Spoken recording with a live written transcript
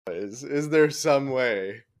Is there some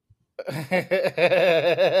way? I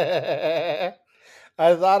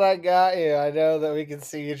thought I got you. I know that we can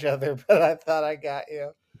see each other, but I thought I got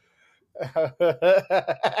you.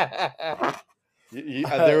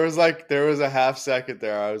 There was a half second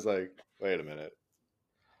there. I was like, wait a minute.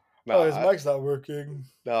 No, Oh, his mic's not working.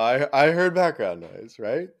 I heard background noise,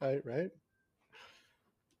 right? Right?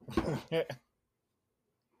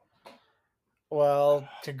 Well,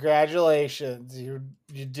 congratulations. You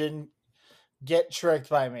didn't get tricked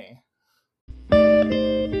by me.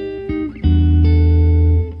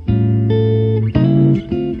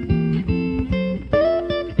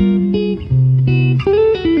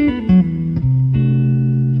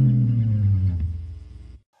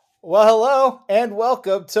 Well, hello and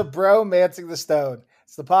welcome to Bromancing the Stone.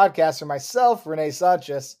 It's the podcast for myself, Renee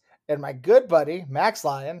Sanchez, and my good buddy, Max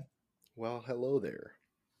Lyon. Well, hello there.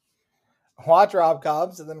 Watch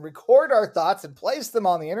rom-coms and then record our thoughts and place them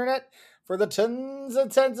on the internet for the tons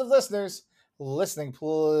and tens of listeners listening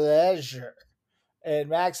pleasure. And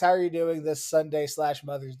Max, how are you doing this Sunday /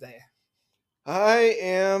 Mother's Day? I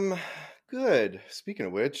am good. Speaking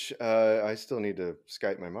of which, I still need to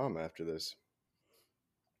Skype my mom after this.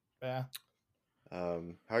 Yeah. How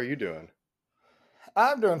are you doing?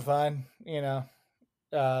 I'm doing fine. R.I.P.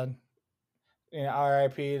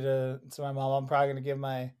 to my mom. I'm probably gonna give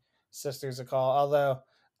my sisters a call. Although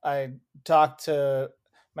I talked to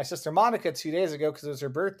my sister Monica 2 days ago because it was her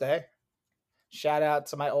birthday. Shout out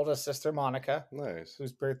to my oldest sister Monica, Nice.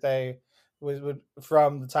 whose birthday was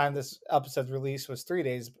from the time this episode released was 3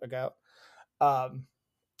 days ago. And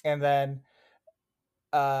then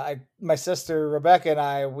my sister Rebecca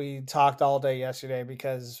and we talked all day yesterday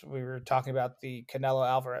because we were talking about the Canelo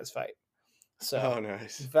Alvarez fight. So,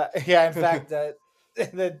 nice. In fact,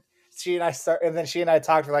 and then she and I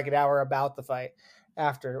talked for like an hour about the fight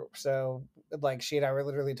after. So, like, she and I were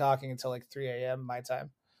literally talking until like 3 a.m. my time.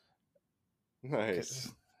 Nice.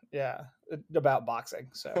 Yeah, about boxing.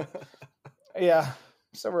 So, yeah,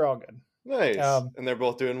 so we're all good. Nice. And they're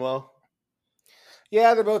both doing well?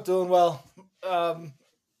 Yeah, they're both doing well.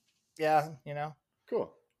 Yeah,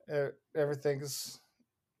 Cool. Everything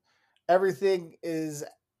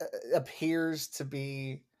appears to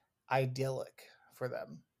be idyllic for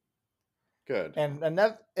them. Good. And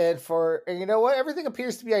you know what? Everything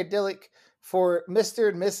appears to be idyllic for Mr.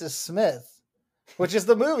 and Mrs. Smith, which is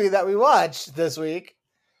the movie that we watched this week.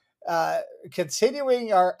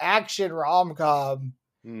 Continuing our action rom-com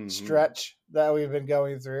stretch that we've been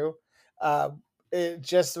going through. It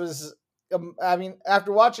just was,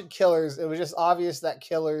 after watching Killers, it was just obvious that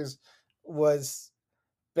Killers was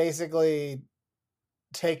basically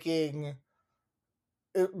taking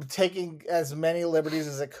as many liberties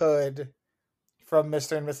as it could from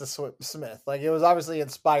Mr. and Mrs. Smith. Like, it was obviously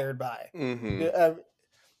inspired by.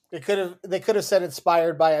 They could have said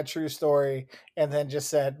inspired by a true story and then just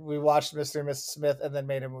said we watched Mr. and Mrs. Smith and then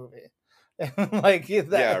made a movie.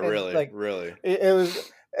 Really. It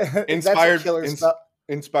was inspired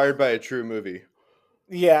by a true movie.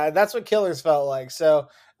 Yeah, that's what Killers felt like. So,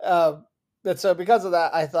 because of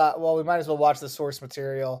that, I thought, well, we might as well watch the source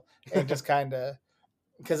material and just kind of,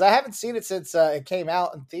 because I haven't seen it since it came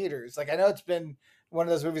out in theaters. Like, I know it's been one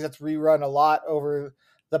of those movies that's rerun a lot over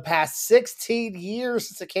the past 16 years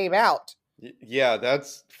since it came out. Yeah,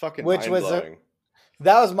 that's fucking mind-blowing.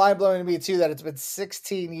 That was mind-blowing to me, too, that it's been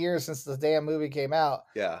 16 years since the damn movie came out.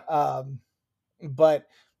 Yeah. But,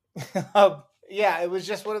 yeah, it was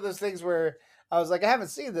just one of those things where I was like, I haven't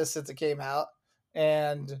seen this since it came out.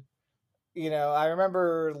 And, I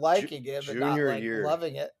remember liking it, but not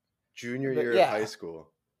loving it. Junior year of high school.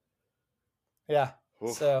 Yeah.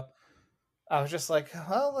 Oof. So I was just like,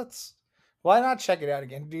 well, why not check it out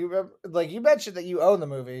again? Do you remember, like, you mentioned that you own the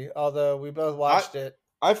movie, although we both watched it.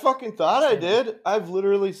 I fucking thought I did. I've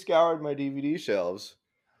literally scoured my DVD shelves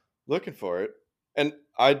looking for it. And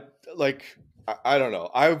I don't know.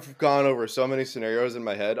 I've gone over so many scenarios in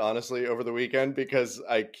my head, honestly, over the weekend because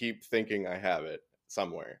I keep thinking I have it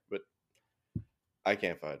somewhere, but I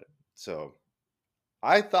can't find it. So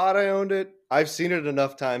I thought I owned it. I've seen it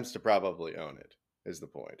enough times to probably own it, is the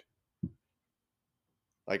point.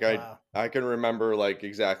 Like, wow. I can remember, like,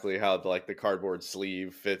 exactly how the cardboard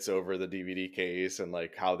sleeve fits over the DVD case and,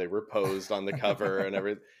 like, how they were posed on the cover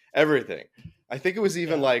and everything. I think it was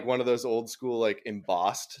even, like, one of those old school, like,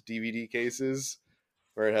 embossed DVD cases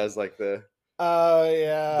where it has, like, the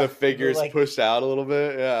figures pushed out a little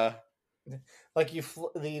bit. Yeah. Like, you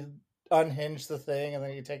unhinge the thing and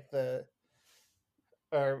then you take the...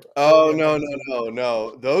 No.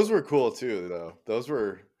 Those were cool, too, though. Those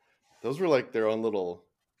were like, their own little...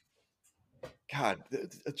 God,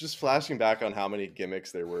 just flashing back on how many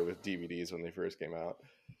gimmicks there were with DVDs when they first came out.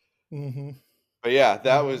 Mm-hmm. But yeah,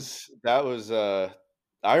 Mm-hmm. that was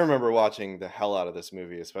I remember watching the hell out of this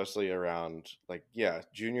movie, especially around like yeah,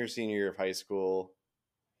 junior senior year of high school,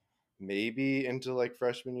 maybe into like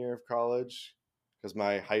freshman year of college because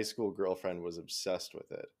my high school girlfriend was obsessed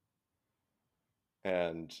with it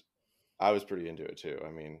and I was pretty into it too.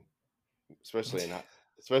 I mean, especially in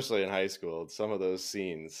especially in high school, some of those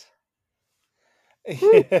scenes.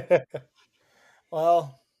 Whew.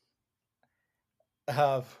 Well,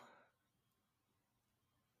 uh,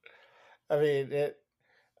 I mean it.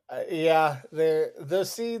 Yeah, there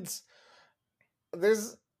those scenes.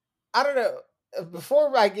 There's I don't know.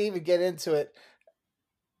 Before I even get into it,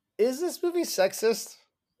 is this movie sexist?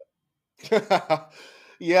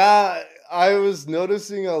 Yeah, I was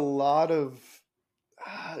noticing a lot of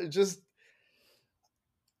just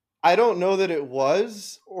I don't know that it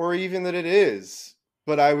was or even that it is,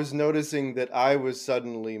 but I was noticing that I was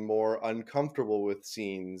suddenly more uncomfortable with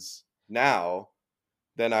scenes now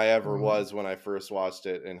than I ever Mhm. was when I first watched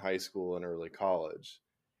it in high school and early college.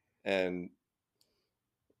 And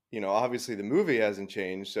obviously the movie hasn't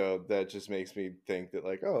changed, so that just makes me think that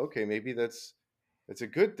like, oh, okay, maybe that's a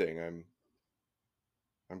good thing.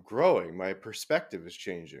 I'm growing. My perspective is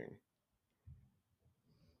changing.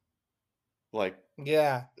 Like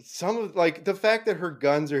Yeah. some of like the fact that her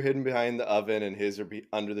guns are hidden behind the oven and his are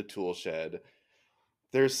under the tool shed.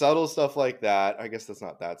 There's subtle stuff like that. I guess that's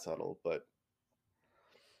not that subtle, but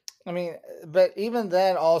I mean, but even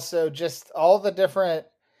then, also just all the different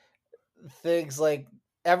things, like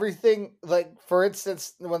everything, like for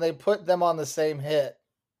instance, when they put them on the same hit,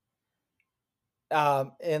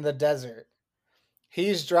 in the desert,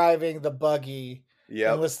 he's driving the buggy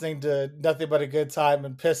and yep, listening to nothing but a good time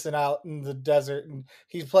and pissing out in the desert, and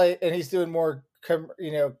he's doing more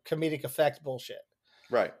comedic effect bullshit,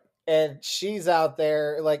 right, and she's out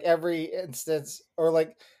there like every instance, or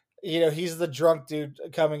like he's the drunk dude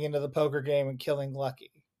coming into the poker game and killing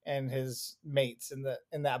Lucky and his mates in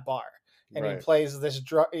that bar, and right. he plays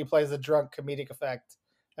the drunk comedic effect,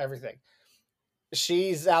 everything.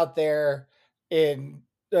 She's out there in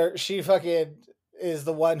or she fucking is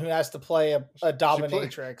the one who has to play a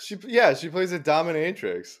dominatrix. She plays a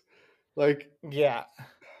dominatrix. Like Yeah,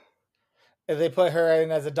 and they put her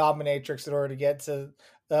in as a dominatrix in order to get to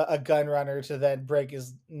a gun runner to then break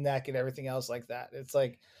his neck and everything else like that. It's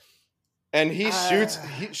like, and uh,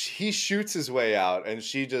 he shoots his way out and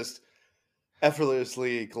she just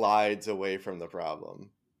effortlessly glides away from the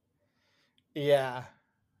problem. yeah,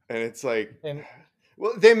 And it's like and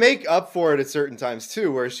well, they make up for it at certain times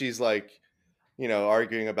too where she's like,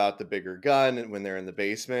 arguing about the bigger gun and when they're in the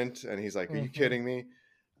basement and he's like, "Are you mhm, kidding me?"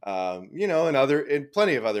 In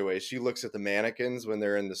plenty of other ways. She looks at the mannequins when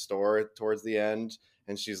they're in the store towards the end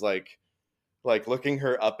and she's like looking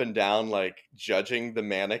her up and down, like judging the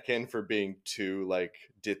mannequin for being too like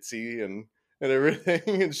ditzy and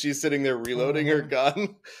everything, and she's sitting there reloading her mhm.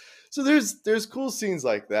 gun. So there's cool scenes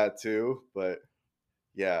like that too, but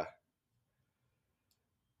yeah,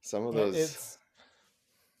 some of those. It's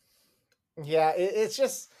yeah, it's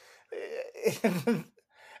just.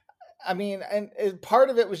 I mean, and part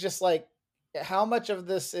of it was just like, how much of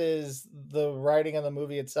this is the writing of the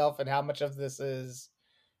movie itself, and how much of this is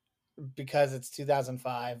because it's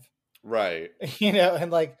 2005, Right.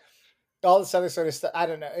 and like all this other sort of stuff. I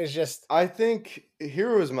don't know. It's just, I think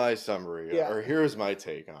here was my summary yeah, or here was my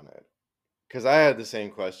take on it because I had the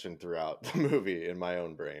same question throughout the movie in my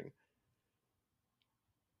own brain.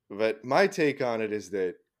 But my take on it is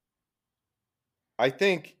that I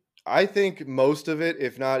think I think most of it,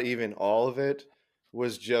 if not even all of it,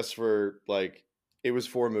 was just for like it was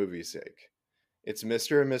for movie's sake. It's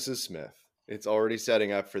Mr. and Mrs. Smith. It's already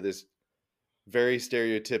setting up for this very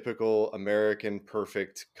stereotypical American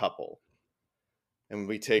perfect couple. And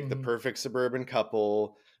we take the mhm, perfect suburban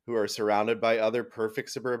couple who are surrounded by other perfect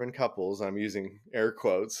suburban couples, I'm using air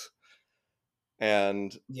quotes,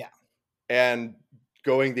 and yeah, and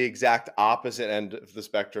going the exact opposite end of the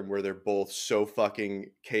spectrum where they're both so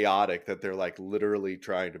fucking chaotic that they're like literally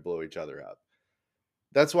trying to blow each other up.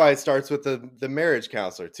 That's why it starts with the marriage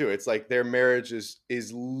counselor too. It's like their marriage is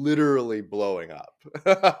literally blowing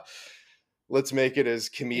up. Let's make it as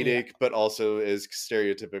yeah, comedic but also as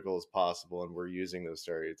stereotypical as possible and we're using those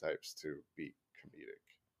stereotypes to be comedic.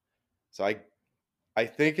 So I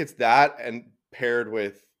think it's that and paired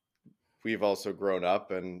with we've also grown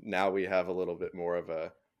up and now we have a little bit more of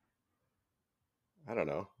a I don't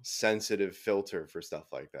know, sensitive filter for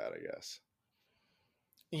stuff like that, I guess.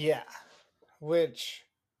 yeah. Which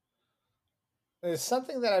is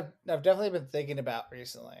something that I've definitely been thinking about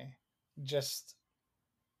recently. just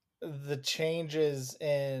the changes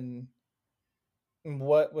in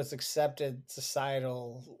what was accepted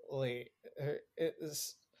societally, it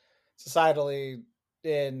is societally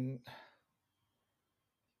in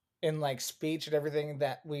like speech and everything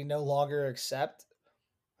that we no longer accept.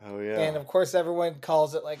 Oh yeah. And of course, everyone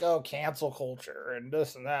calls it like, oh, cancel culture and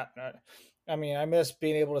this and that. I mean, I miss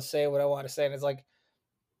being able to say what I want to say. And it's like,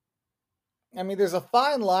 I mean, there's a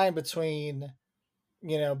fine line between,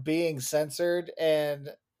 being censored and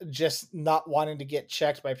just not wanting to get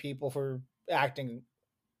checked by people for acting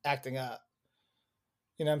up.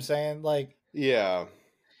 You know what I'm saying? Like, Yeah.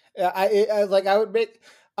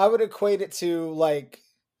 I would equate it to like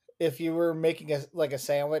if you were making a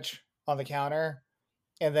sandwich on the counter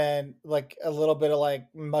and then like a little bit of like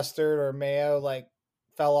mustard or mayo like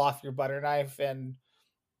fell off your butter knife and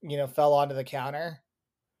fell onto the counter,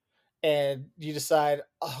 and you decide,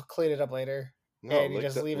 oh, I'll clean it up later, No, and you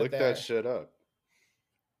just leave it lick that there. shit up.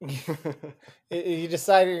 You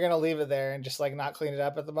decide you're gonna leave it there and just like not clean it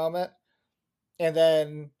up at the moment, and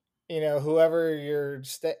then whoever you're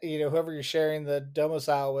sharing the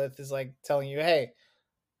domicile with is like telling you, hey,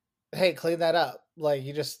 clean that up. Like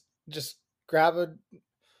you just grab a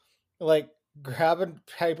like grab a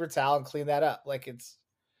paper towel and clean that up. Like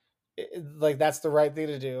like that's the right thing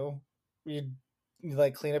to do. You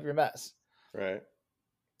like clean up your mess. Right.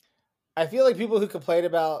 I feel like people who complain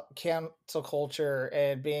about cancel culture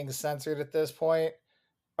and being censored at this point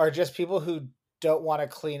are just people who don't want to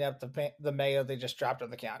clean up the mayo they just dropped on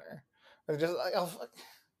the counter. They're just like, oh,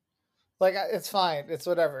 like it's fine, it's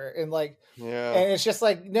whatever, Yeah. and it's just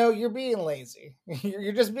like, no, you're being lazy.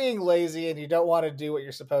 You're just being lazy, and you don't want to do what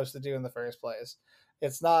you're supposed to do in the first place.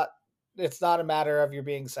 It's not. It's not a matter of you're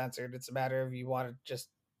being censored. It's a matter of you want to just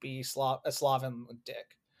be a sloven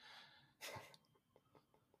dick,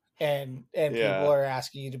 and people Yeah. are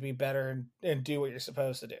asking you to be better and do what you're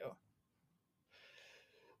supposed to do.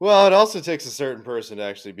 Well, it also takes a certain person to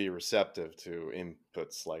actually be receptive to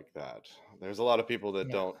inputs like that. There's a lot of people that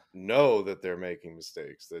Yeah, don't know that they're making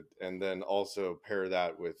mistakes that and then also pair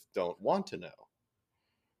that with don't want to know.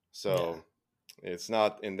 yeah, So, it's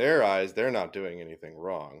not in their eyes they're not doing anything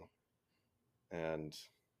wrong, and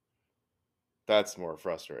that's more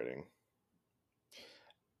frustrating.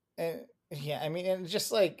 and yeah. I mean, and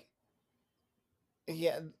just like,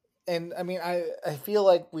 yeah, and I mean, I feel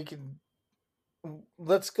like we can,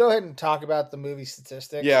 let's go ahead and talk about the movie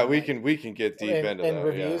statistics Yeah, and like we can get deep into and that. Yeah.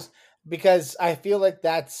 reviews, because I feel like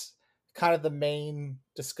that's kind of the main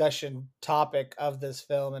discussion topic of this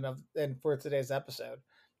film and for today's episode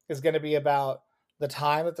is going to be about the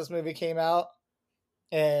time that this movie came out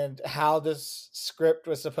and how this script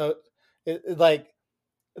was like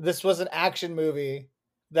this was an action movie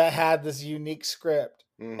that had this unique script,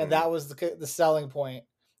 and Mhm. that was the selling point,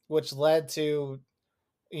 which led to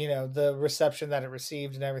the reception that it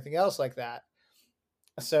received and everything else like that.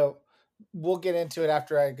 So we'll get into it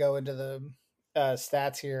after I go into the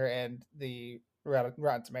stats here and the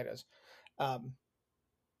Rotten Tomatoes. Um,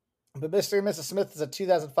 but Mr. and Mrs. Smith is a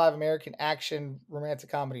 2005 American action romantic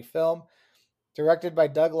comedy film directed by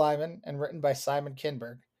Doug Liman and written by Simon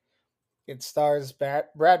Kinberg. It stars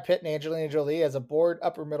Brad Pitt and Angelina Jolie as a bored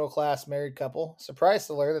upper middle class married couple, surprised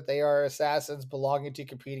to learn that they are assassins belonging to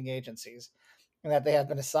competing agencies and that they have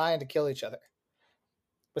been assigned to kill each other.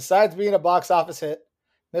 Besides being a box office hit,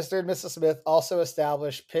 Mr. and Mrs. Smith also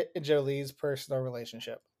established Pitt and Jolie's personal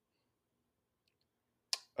relationship.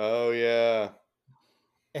 Oh yeah.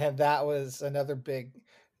 And that was another big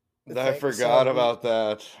I thing. So forgot about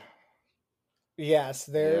that. yes,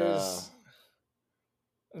 Yeah.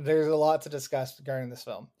 there's a lot to discuss regarding this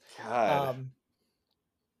film. God. Um,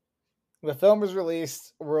 the film was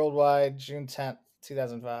released worldwide June 10th,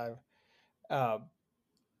 2005. Um,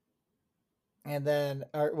 and then,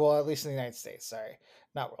 well, at least in the United States, sorry,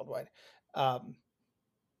 not worldwide. Um,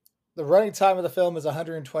 the running time of the film is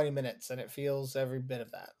 120 minutes, and it feels every bit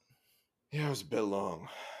of that. Yeah, it was a bit long.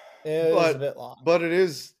 It is a But bit long.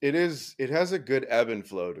 it has a good ebb and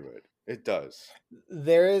flow to it. It does.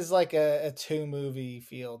 There is like a two movie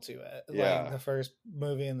feel to it, like Yeah. the first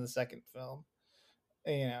movie and the second film,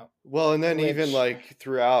 you know, Well, and then even which, like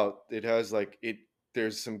throughout, it has like it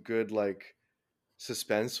there's some good like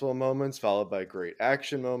suspenseful moments followed by great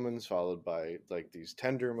action moments followed by like these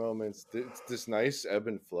tender moments. It's this nice ebb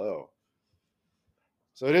and flow.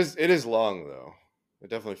 So it is long though. It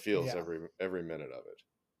definitely feels yeah. every minute of it.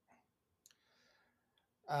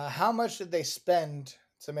 How much did they spend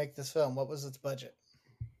to make this film? What was its budget?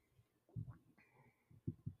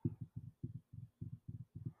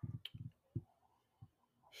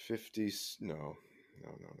 50 no. No,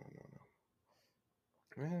 no, no, no,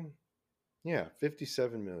 no. Man. Yeah,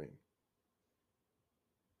 57 million.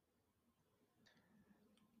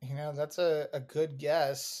 You know, that's a good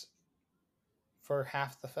guess for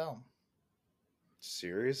half the film. They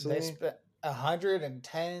Seriously? spent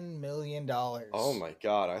 $110 million. Oh my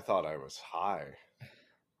god, I thought I was high.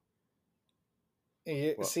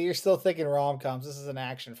 Well, See, you're still thinking rom coms. This is an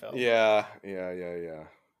action film. yeah.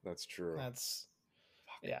 That's true. That's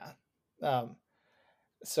yeah. Um,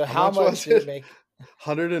 so How how much much was did it it? make?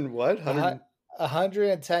 100 and what? A 100 hu-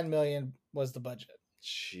 110 million was the budget.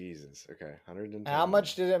 Jesus. Okay, 110 How million.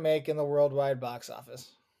 much did it make in the worldwide box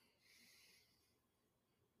office?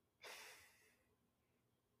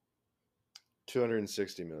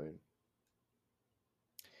 260 million.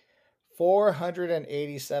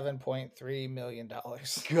 $487.3 million.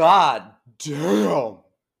 God damn.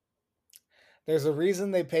 There's a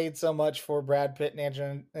reason they paid so much for Brad Pitt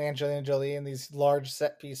and Angelina Jolie in these large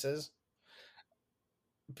set pieces,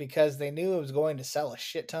 because they knew it was going to sell a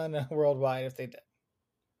shit ton worldwide if they did.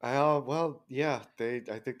 Well, yeah,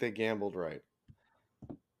 I think they gambled right.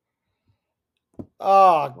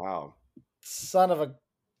 Oh, Wow. son of a.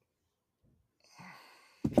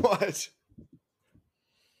 What?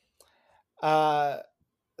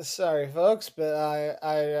 Sorry, folks, but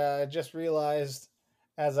I just realized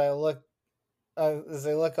as I look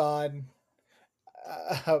on,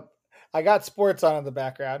 I got sports on in the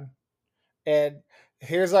background, and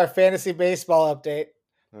here's our fantasy baseball update.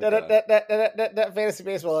 Okay. Fantasy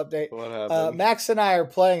baseball update. What happened? Max and I are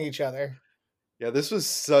playing each other. Yeah, this was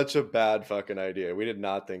such a bad fucking idea. We did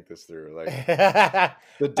not think this through. Like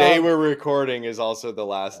the day we're recording is also the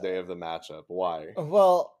last day of the matchup. Why?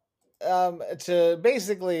 Well, to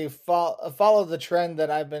basically follow the trend that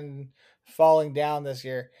I've been falling down this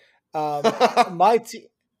year, my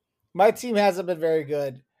team hasn't been very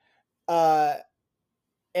good. And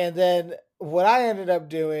then what I ended up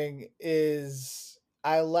doing is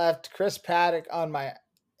I left Chris Paddock on my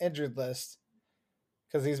injured list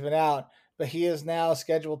because he's been out, but he is now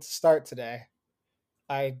scheduled to start today.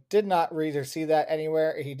 I did not read or see that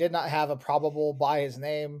anywhere. He did not have a probable by his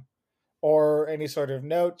name or any sort of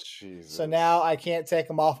note. Jesus. So now I can't take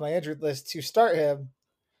him off my injured list to start him.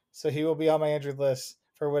 So he will be on my injured list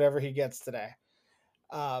for whatever he gets today.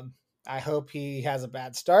 I hope he has a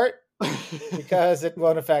bad start because it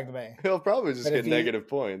won't affect me. He'll probably just get negative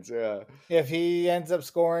points. Yeah. If he ends up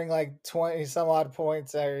scoring like 20 some odd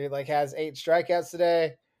points or he like has 8 strikeouts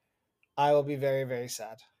today, I will be very, very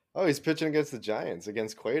sad. Oh, he's pitching against the Giants,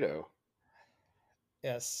 against Cueto.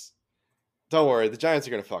 Yes. Don't worry, the Giants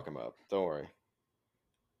are gonna fuck him up. Don't worry.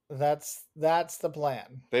 That's the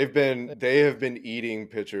plan. They have been eating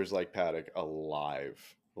pitchers like Paddock alive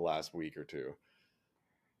the last week or two.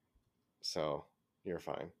 So you're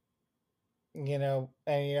fine. You know,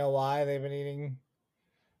 and you know why they've been eating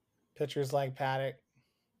pitchers like Paddock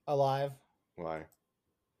alive? Why?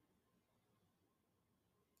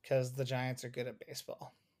 Because the Giants are good at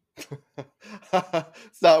baseball.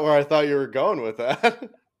 It's not where I thought you were going with that.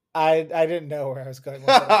 I didn't know where I was going with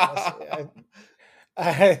that.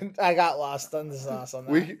 I got lost on the sauce on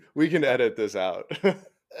that. We can edit this out.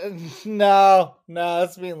 No,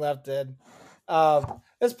 it's being left in.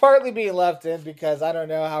 It's partly being left in because I don't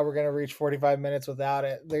know how we're gonna reach 45 minutes without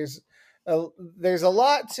it. There's a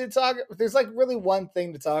lot to talk. There's like really one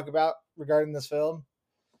thing to talk about regarding this film,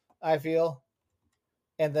 I feel.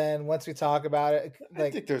 And then once we talk about it, like,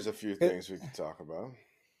 I think there's a few things we can talk about.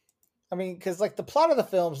 I mean, because like the plot of the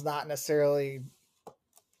film's not necessarily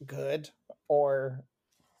good or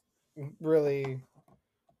really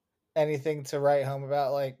anything to write home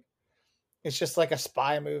about. Like, it's just like a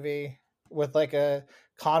spy movie with like a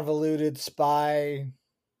convoluted spy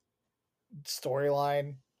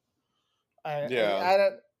storyline. I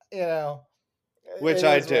don't, you know. Which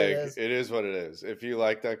I dig. It is what it is. If you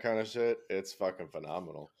like that kind of shit, it's fucking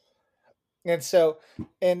phenomenal. And so,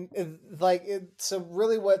 so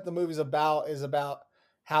really what the movie's about is about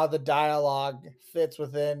how the dialogue fits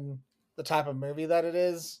within the type of movie that it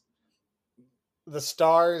is, the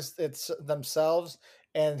stars it's themselves,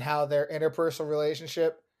 and how their interpersonal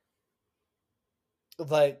relationship,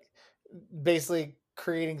 like basically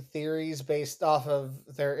creating theories based off of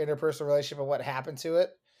their interpersonal relationship and what happened to it.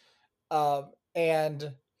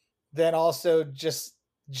 And then also just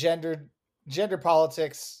gender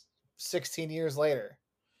politics 16 years later.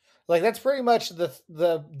 Like that's pretty much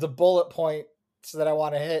the bullet points that I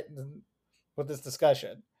want to hit with this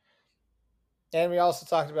discussion. And we also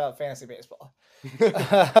talked about fantasy baseball.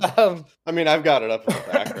 I mean, I've got it up in the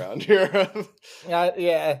background here.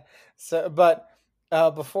 Yeah. So, but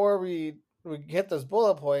before we hit those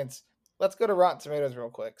bullet points, let's go to Rotten Tomatoes real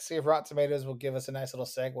quick. See if Rotten Tomatoes will give us a nice little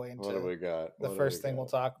segue What do into we got? the What do first we thing we'll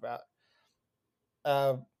got? talk about.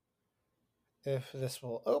 Uh, if this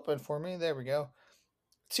will open for me, there we go.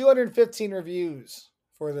 215 reviews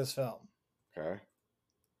for this film. Okay.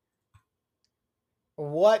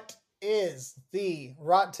 What is the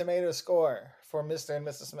Rotten Tomato score for Mr. and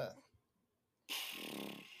Mrs. Smith?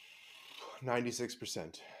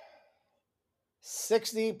 96%.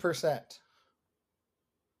 60%.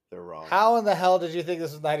 They're wrong. How in the hell did you think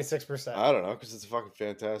this was 96%? I don't know, because it's a fucking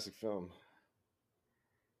fantastic film.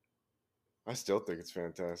 I still think it's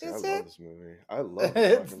fantastic. Is I love it? this movie. I love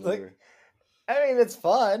this It's fucking like- movie. I mean, it's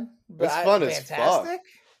fun. But It's fun as fantastic.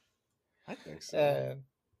 I think so.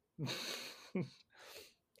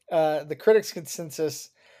 The critics' consensus,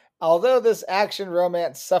 although this action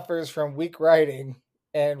romance suffers from weak writing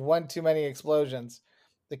and one too many explosions,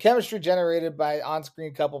 the chemistry generated by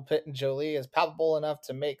on-screen couple Pitt and Jolie is palpable enough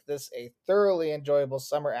to make this a thoroughly enjoyable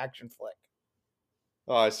summer action flick.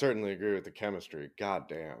 Oh, I certainly agree with the chemistry. God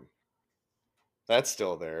damn. That's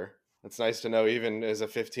still there. It's nice to know even as a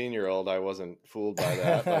 15-year-old I wasn't fooled by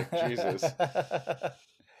that. Like, Jesus.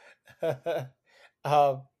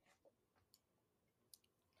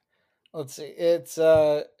 Let's see. It's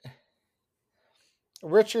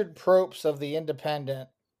Richard Propes of the Independent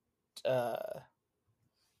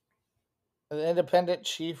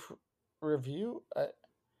Chief Review.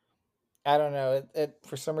 I don't know. It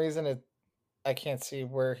for some reason I can't see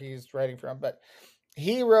where he's writing from, but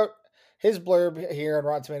he wrote his blurb here on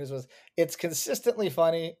Rotten Tomatoes was, "It's consistently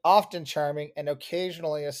funny, often charming, and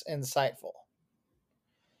occasionally insightful."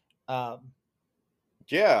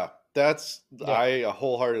 Yeah, that's Yeah. I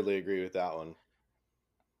wholeheartedly agree with that one.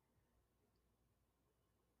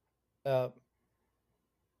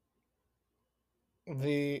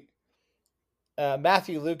 The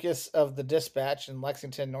Matthew Lucas of the Dispatch in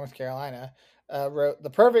Lexington, North Carolina, wrote,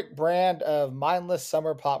 "The perfect brand of mindless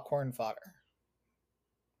summer popcorn fodder."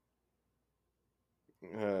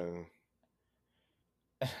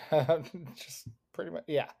 Just pretty much,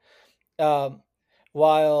 yeah.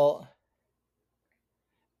 While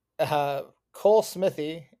Cole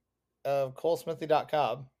Smithy of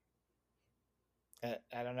colesmithy.com,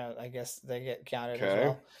 I don't know, I guess they get counted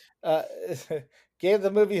as well, gave the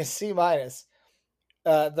movie a C-.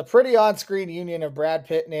 The pretty on-screen union of Brad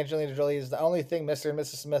Pitt and Angelina Jolie is the only thing Mr. and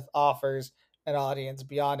Mrs. Smith offers an audience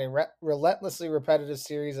beyond a relentlessly repetitive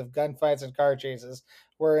series of gunfights and car chases,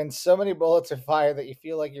 wherein so many bullets are fired that you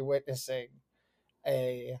feel like you're witnessing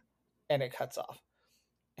and it cuts off.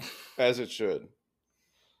 As it should.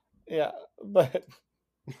 Yeah, but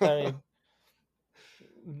I mean,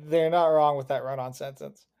 they're not wrong with that run-on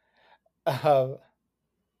sentence.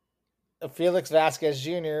 Felix Vasquez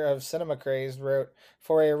Jr. of Cinema Craze wrote,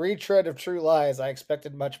 "For a retread of True Lies, I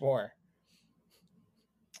expected much more."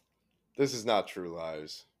 This is not True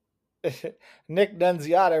Lies. Nick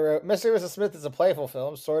Nunziata wrote, "Mr. and Mrs. Smith is a playful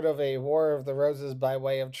film, sort of a War of the Roses by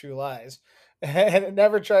way of True Lies, and it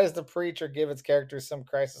never tries to preach or give its characters some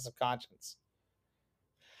crisis of conscience."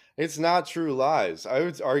 It's not True Lies. I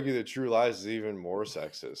would argue that True Lies is even more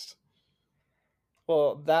sexist.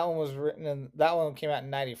 Well, that one came out in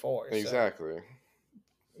 94. Exactly. So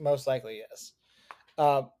most likely, yes.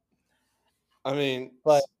 I mean,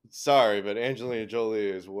 but sorry, but Angelina Jolie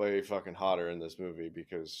is way fucking hotter in this movie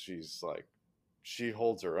because she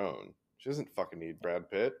holds her own. She doesn't fucking need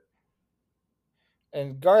Brad Pitt.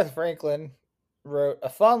 And Garth Franklin wrote, "A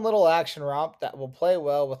fun little action romp that will play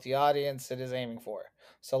well with the audience it is aiming for,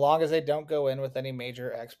 so long as they don't go in with any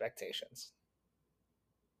major expectations."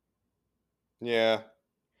 Yeah.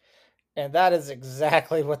 And that is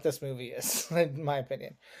exactly what this movie is, in my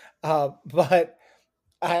opinion. But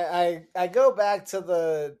I go back to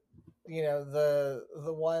the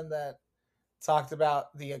one that talked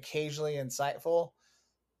about the occasionally insightful.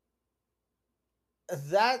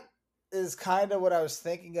 That is kind of what I was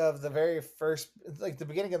thinking of the very first, like the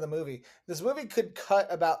beginning of the movie. This movie could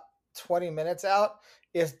cut about 20 minutes out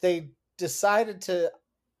if they decided to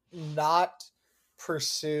not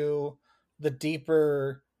pursue the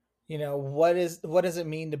deeper, what does it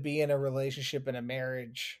mean to be in a relationship and a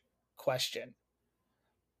marriage question.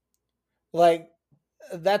 Like,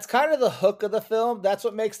 that's kind of the hook of the film. That's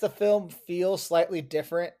what makes the film feel slightly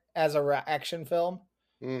different as a action film.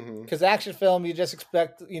 Because action film, you just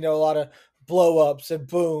expect, a lot of blow ups and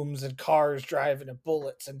booms and cars driving and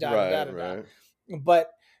bullets and Right.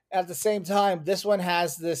 But at the same time, this one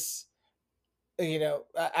has this, I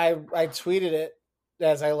tweeted it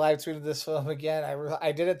as I live tweeted this film again.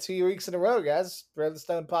 I did it 2 weeks in a row, guys. Brother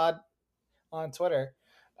Stone Pod on Twitter.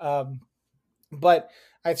 But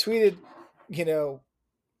I tweeted,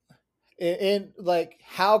 in like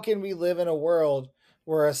how can we live in a world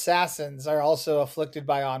where assassins are also afflicted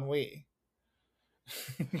by ennui?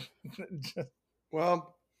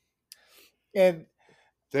 Well, And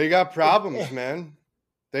they got it, problems, man.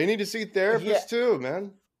 They need to see yeah, therapists too,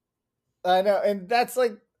 man. I know, and that's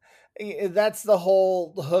like that's the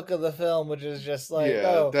whole hook of the film, which is just like, Yeah,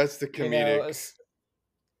 oh, that's the you know, comedic.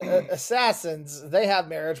 assassins, they have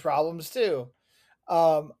marriage problems too.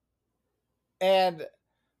 Um, and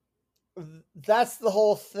that's the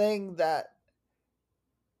whole thing that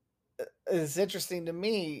is interesting to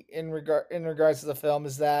me in regards to the film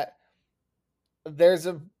is that there's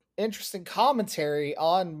a interesting commentary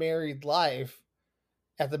on married life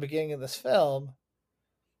at the beginning of this film,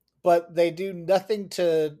 but they do nothing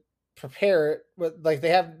to prepare it. But like they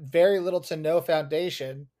have very little to no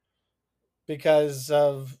foundation because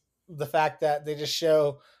of the fact that they just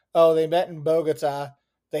show, oh, they met in Bogota,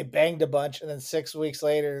 they banged a bunch, and then 6 weeks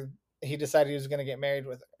later he decided he was going to get married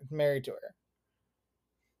to her.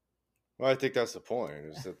 Well, I think that's the point,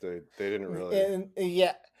 is that they didn't really. And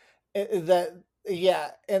yeah, that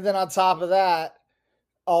yeah, and then on top of that,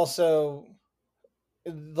 also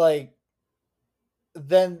like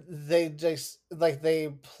then they just like they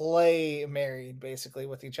play married basically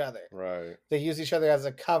with each other. Right. They use each other as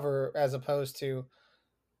a cover as opposed to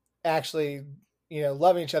actually,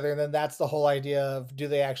 loving each other. And then that's the whole idea of do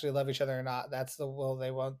they actually love each other or not? That's the will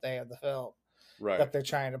they won't they of the film Right. that they're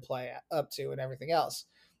trying to play up to and everything else.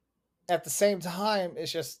 At the same time,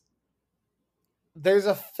 it's just there's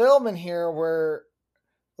a film in here where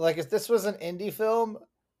like if this was an indie film,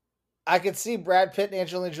 I could see Brad Pitt and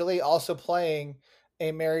Angelina Jolie also playing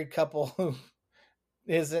a married couple who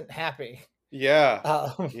isn't happy. Yeah.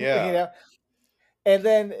 You Yeah. know, and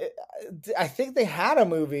then I think they had a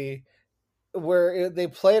movie where they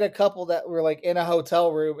played a couple that were like in a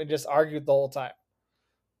hotel room and just argued the whole time,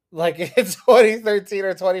 like in 2013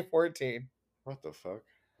 or 2014. What the fuck?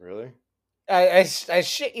 Really? I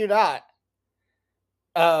shit you not.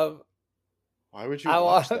 Um, Why would you I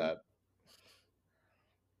watch want that?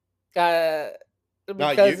 uh,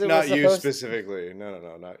 Not you. because it was Not you supposed. specifically. No, no,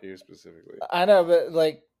 no. Not you specifically. I know, but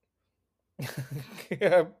like,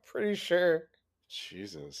 I'm pretty sure.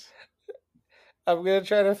 Jesus. I'm gonna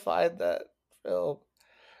try to find that film.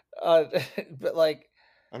 Uh, but like,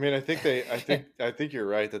 I mean, I think they. I think you're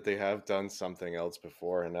right that they have done something else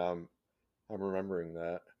before, and now I'm remembering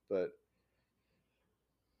that. But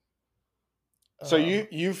so um,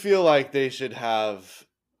 you feel like they should have.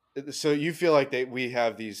 So you feel like we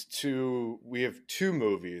have these two. We have two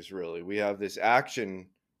movies really. We have this action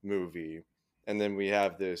movie, and then we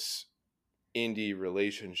have this indie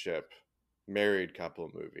relationship married couple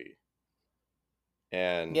movie,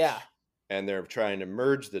 and yeah, they're trying to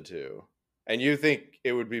merge the two. And you think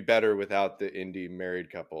it would be better without the indie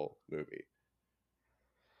married couple movie?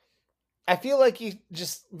 I feel like you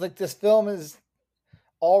just like this film is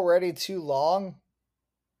already too long.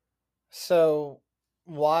 So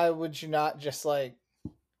why would you not just like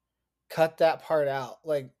cut that part out?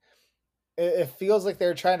 Like it feels like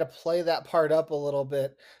they're trying to play that part up a little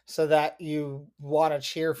bit so that you want to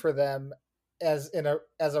cheer for them as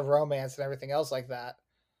a romance and everything else like that.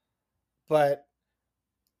 But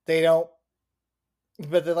they don't.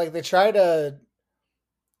 But they like they try to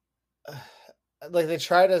like they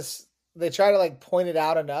try to like point it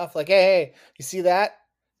out enough. Like hey, you see that?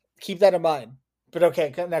 Keep that in mind. But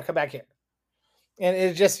okay, now come back here. And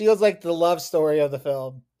it just feels like the love story of the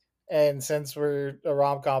film. And since we're a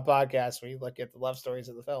rom com podcast, we look at the love stories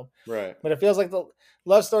of the film. Right. But it feels like the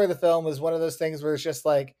love story of the film is one of those things where it's just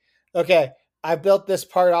like, okay, I built this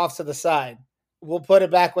part off to the side. We'll put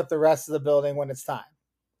it back with the rest of the building when it's time.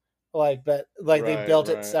 Like, but like they Right. built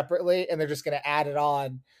it Right. separately, and they're just going to add it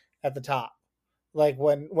on at the top, like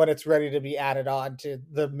when it's ready to be added on to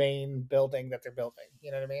the main building that they're building.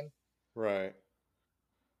 You know what I mean? Right.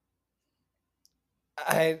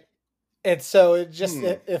 I and so it just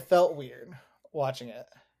Hmm. it felt weird watching it.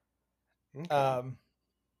 Okay. Um,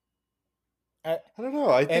 I, I don't know.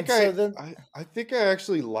 I and think so then I think I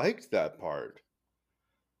actually liked that part.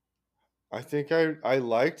 I think I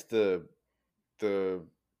liked the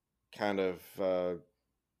kind of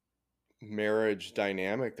marriage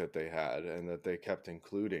dynamic that they had and that they kept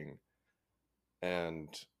including,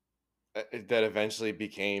 and that eventually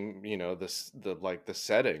became, the like the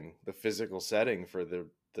setting, the physical setting for the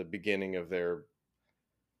beginning of their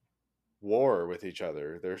war with each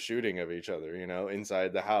other, their shooting of each other,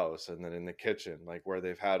 inside the house and then in the kitchen, like where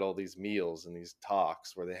they've had all these meals and these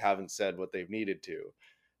talks where they haven't said what they've needed to.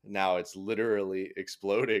 Now it's literally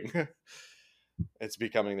exploding. it's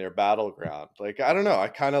becoming their battleground. Like, I don't know. I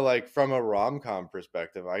kind of like, from a rom-com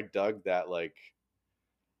perspective, I dug that like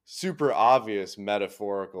super obvious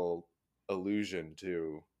metaphorical allusion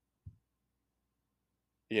to,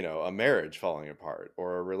 you know, a marriage falling apart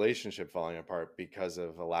or a relationship falling apart because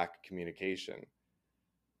of a lack of communication.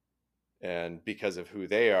 And because of who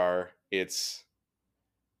they are, it's,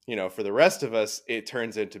 you know, for the rest of us, it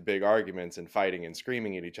turns into big arguments and fighting and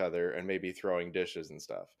screaming at each other and maybe throwing dishes and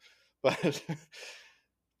stuff. But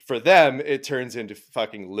for them, it turns into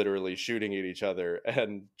fucking literally shooting at each other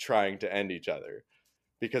and trying to end each other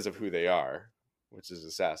because of who they are, which is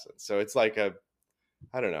assassins. So it's like a,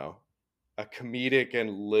 I don't know, a comedic and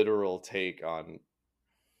literal take on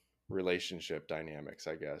relationship dynamics,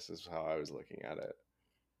 I guess, is how I was looking at it.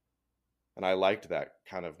 And I liked that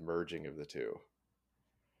kind of merging of the two.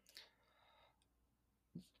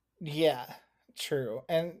 Yeah, true.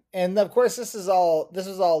 And of course this was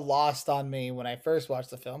all lost on me when I first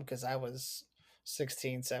watched the film because I was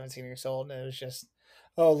 16, 17 years old and it was just,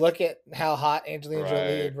 oh, look at how hot Angelina Jolie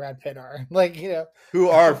Right. and Brad Pitt are. Like, Who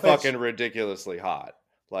are which fucking ridiculously hot.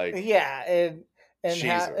 Like, yeah, and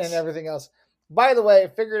Jesus. everything else. By the way, I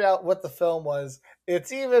figured out what the film was.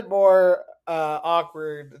 It's even more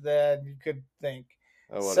awkward than you could think.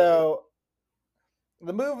 Oh, what is it? So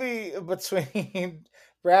the movie between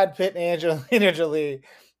Brad Pitt and Angelina Jolie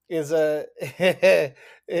is it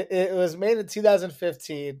was made in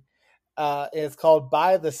 2015. It's called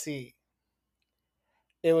By the Sea.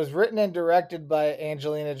 It was written and directed by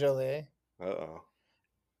Angelina Jolie. Uh-oh.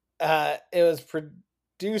 It was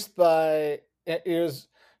produced by it was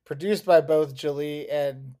produced by both Jolie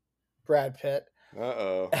and Brad Pitt.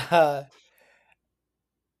 Uh-oh. Uh,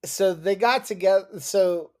 so they got together.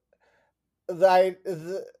 So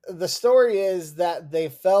the story is that they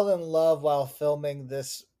fell in love while filming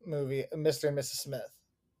this movie, Mr. and Mrs. Smith.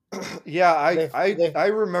 Yeah, They I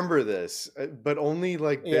remember this, but only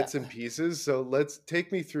like yeah. bits and pieces. So let's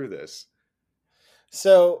take me through this.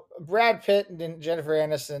 So Brad Pitt and Jennifer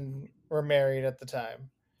Aniston were married at the time,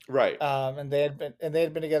 Right. and they had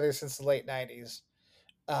been together since the late '90s.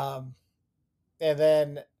 Um, and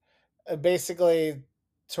then basically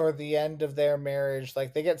toward the end of their marriage,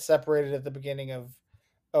 like they get separated at the beginning of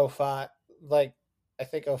 '05, like I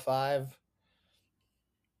think '05.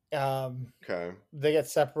 Okay. They get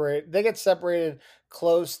separated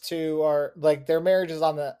close to, or like their marriage is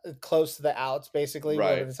on the close to the outs basically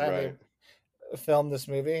by Right, the time they right. filmed this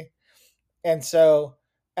movie. And so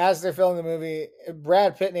as they're filming the movie,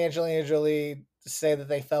 Brad Pitt and Angelina Jolie say that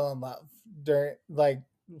they fell in love during like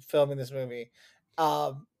filming this movie.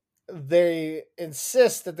 They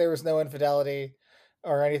insist that there was no infidelity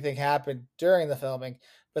or anything happened during the filming,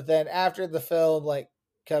 but then after the film like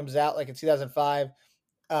comes out like in 2005,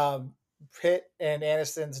 um, Pitt and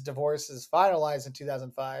Aniston's divorce is finalized in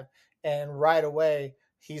 2005, and right away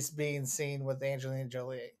he's being seen with Angelina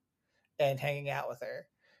Jolie and hanging out with her.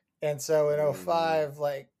 And so in Mm, '05,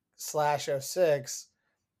 like slash '06,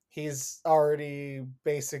 he's already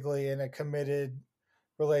basically in a committed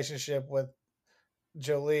relationship with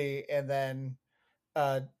Jolie, and then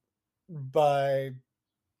uh by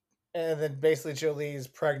and then basically Jolie's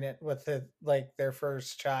pregnant with like their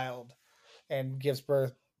first child and gives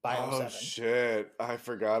birth by oh '07. shit. I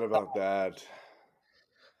forgot about that.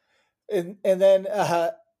 And then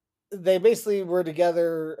they basically were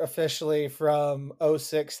together officially from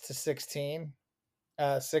 '06 to 16.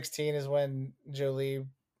 16 is when Jolie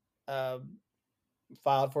um,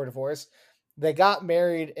 filed for divorce. They got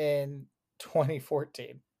married in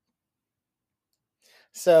 2014.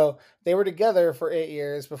 So they were together for 8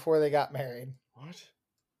 years before they got married. What?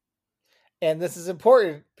 And this is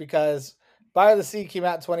important because By the Sea came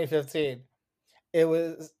out in 2015. It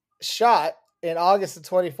was shot in August of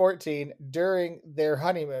 2014 during their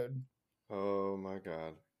honeymoon. Oh my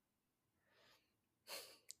god.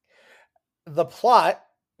 The plot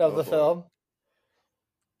of Oh the boy.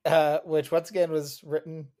 film, which once again was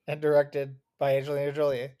written and directed by Angelina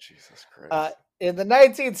Jolie, Jesus uh, Christ. in the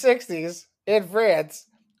 1960s in France,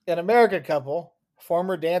 an American couple,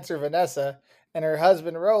 former dancer Vanessa and her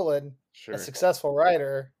husband Roland, a Sure. successful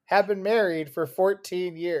writer, have been married for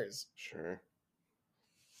 14 years. Sure.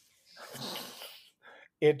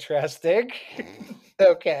 Interesting.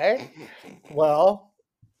 Okay. Well,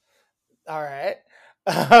 all right.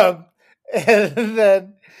 Um, and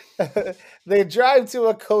then they drive to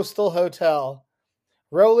a coastal hotel.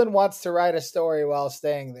 Roland wants to write a story while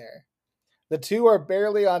staying there. The two are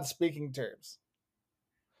barely on speaking terms.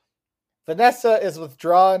 Vanessa is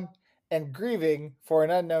withdrawn and grieving for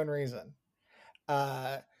an unknown reason.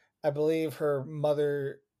 Uh, I believe her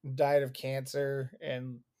mother died of cancer,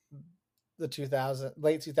 and the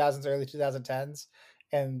late 2000s, early 2010s,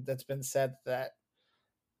 and it's been said that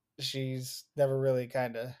she's never really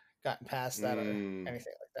kind of gotten past that or Mm.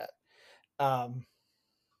 anything like that.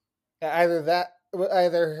 Either that,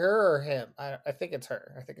 either her or him. I think it's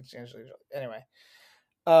her. I think it's Angelina Jolie. Anyway,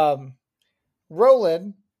 um,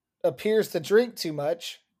 Roland appears to drink too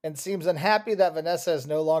much and seems unhappy that Vanessa is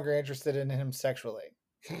no longer interested in him sexually.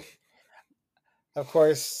 Of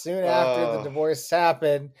course, soon after the divorce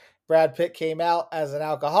happened, Brad Pitt came out as an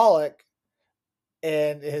alcoholic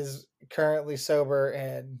and is currently sober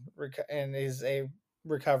and is a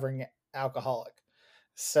recovering alcoholic.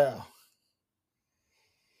 So,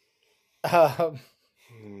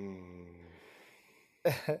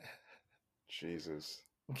 Jesus.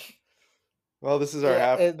 Well, this is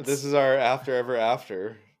it's our after ever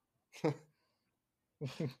after.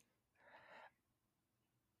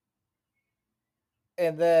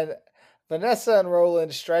 and then Vanessa and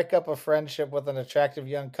Roland strike up a friendship with an attractive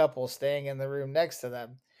young couple staying in the room next to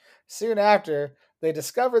them. Soon after, they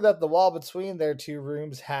discover that the wall between their two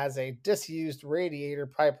rooms has a disused radiator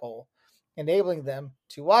pipe hole, enabling them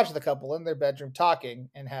to watch the couple in their bedroom talking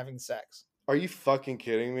and having sex. Are you fucking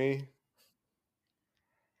kidding me?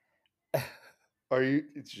 Are you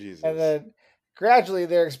Jesus? And then gradually,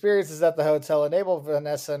 their experiences at the hotel enable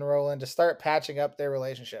Vanessa and Roland to start patching up their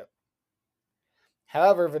relationship.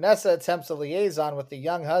 However, Vanessa attempts a liaison with the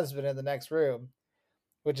young husband in the next room,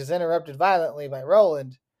 which is interrupted violently by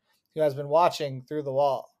Roland, who has been watching through the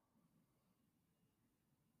wall.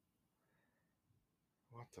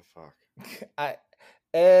 What the fuck?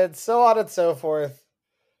 And so on and so forth.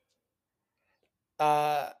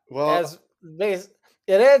 Well,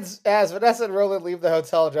 it ends as Vanessa and Roland leave the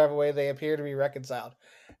hotel and drive away. They appear to be reconciled.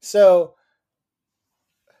 So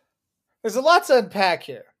there's a lot to unpack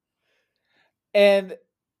here. And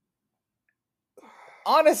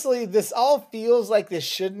honestly, this all feels like this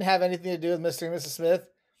shouldn't have anything to do with Mr. and Mrs. Smith.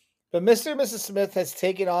 But Mr. and Mrs. Smith has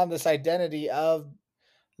taken on this identity of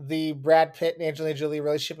the Brad Pitt and Angelina Jolie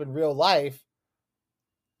relationship in real life.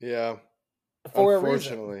 Yeah. For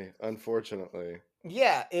unfortunately.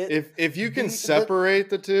 Yeah. If you can separate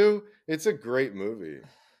the two, it's a great movie.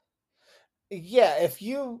 Yeah. If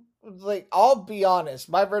you like, I'll be honest,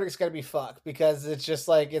 my verdict's gonna be fuck because it's just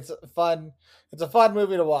like it's a fun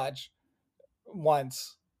movie to watch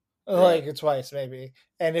once. Right. Like twice maybe.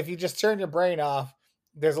 And if you just turn your brain off,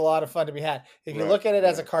 there's a lot of fun to be had. If you look at it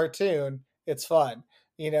as a cartoon, it's fun.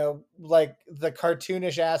 You know, like the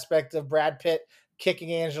cartoonish aspect of Brad Pitt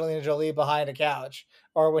kicking Angelina Jolie behind a couch,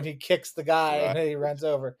 or when he kicks the guy and he runs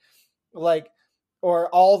over. Like, or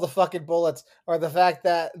all the fucking bullets, or the fact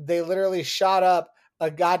that they literally shot up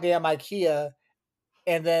a goddamn IKEA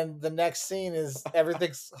and then the next scene is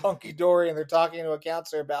everything's hunky dory and they're talking to a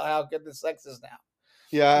counselor about how good the sex is now.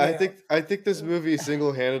 Yeah, I think this movie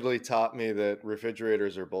single-handedly taught me that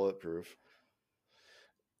refrigerators are bulletproof.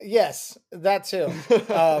 Yes, that too.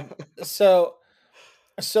 So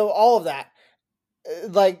all of that,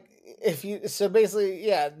 like if you basically,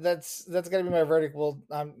 yeah, that's gonna be my verdict. We'll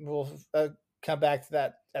come back to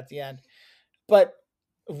that at the end. But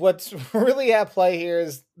what's really at play here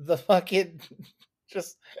is the fucking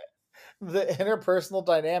just the interpersonal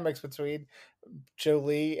dynamics between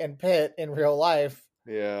Jolie and Pitt in real life.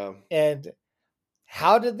 Yeah. And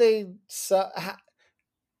how did they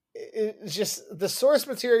it's just the source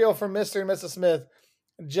material from Mr. and Mrs. Smith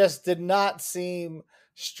just did not seem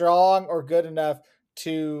strong or good enough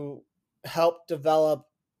to help develop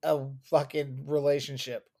a fucking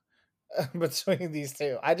relationship between these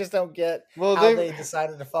two. I just don't get how they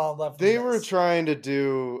decided to fall in love. They were trying to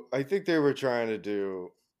do, I think they were trying to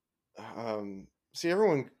do, see,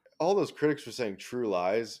 everyone, all those critics were saying True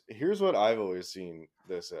Lies. Here's what I've always seen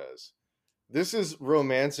this as. This is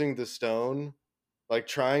Romancing the Stone, like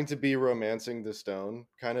trying to be Romancing the Stone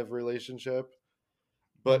kind of relationship,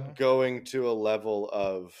 but going to a level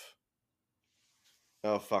of,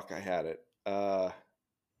 oh fuck, I had it.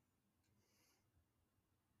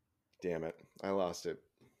 Damn it, I lost it.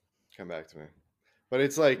 Come back to me. But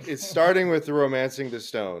it's like it's starting with the Romancing the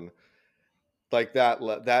Stone, like that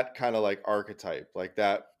kind of like archetype, like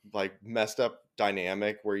that like messed up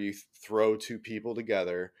dynamic where you throw two people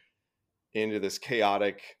together into this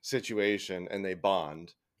chaotic situation and they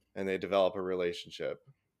bond and they develop a relationship,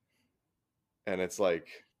 and it's like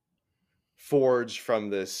forged from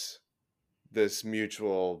this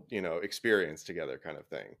mutual, you know, experience together kind of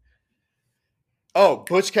thing. Oh,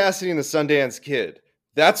 Butch Cassidy and the Sundance Kid.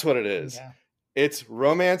 That's what it is. Yeah. It's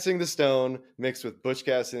Romancing the Stone mixed with Butch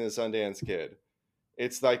Cassidy and the Sundance Kid.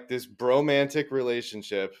 It's like this bromantic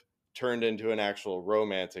relationship turned into an actual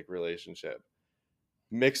romantic relationship.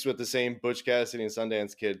 mixed with the same Butch Cassidy and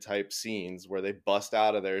Sundance Kid type scenes where they bust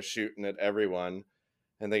out of there shooting at everyone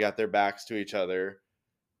and they got their backs to each other.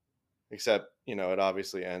 Except, you know, it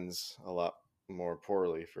obviously ends a lot more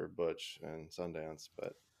poorly for Butch and Sundance,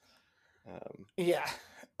 but Yeah,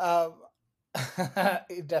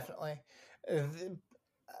 definitely.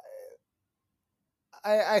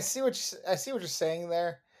 I see I see what you're saying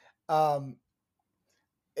there. Um,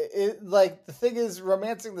 like the thing is,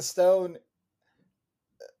 romancing the stone,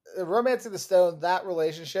 that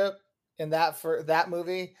relationship in that for that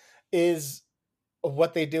movie is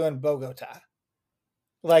what they do in Bogota.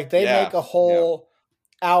 Like they yeah, make a yeah, whole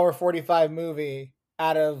hour 45 movie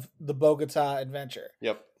out of the Bogota adventure.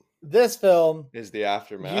 yep, This film is the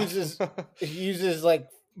aftermath. uses like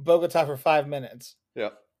Bogota for 5 minutes.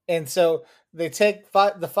 Yep. And so they take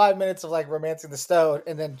the 5 minutes of like romancing the stone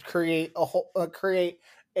and then create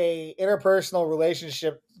a interpersonal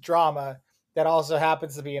relationship drama that also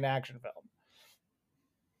happens to be an action film.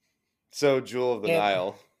 So Jewel of the And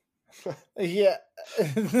Nile. yeah,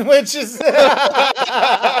 which is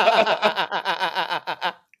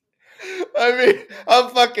I mean, how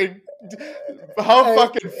fucking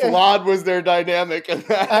flawed was their dynamic in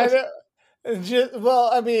that? I know. Well,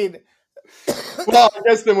 I mean, well, I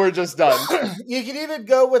guess then we're just done. You can even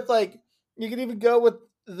go with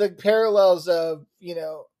the parallels of, you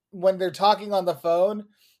know, when they're talking on the phone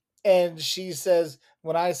and she says,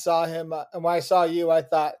 when I saw you, I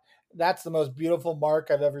thought that's the most beautiful mark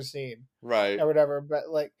I've ever seen. Right. Or whatever. But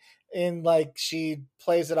like, she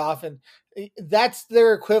plays it off, and that's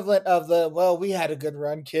their equivalent of well, we had a good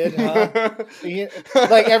run, kid, huh?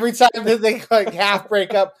 Like every time that they like half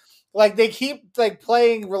break up, like they keep like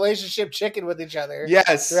playing relationship chicken with each other.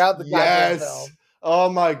 Yes. Throughout the goddamn film. Oh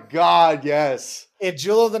my God, yes. In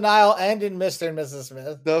Jewel of the Nile and in Mr. and Mrs.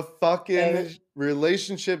 Smith. The fucking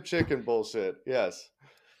relationship chicken bullshit. Yes.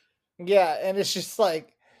 Yeah, and it's just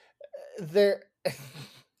like they're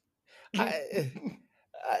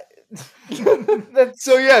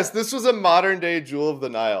so yes, this was a modern day Jewel of the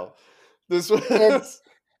Nile. This was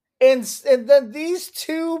and then these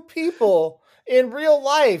two people in real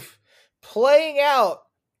life playing out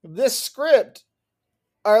this script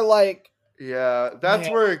are like, yeah, that's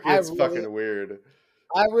where it gets fucking weird.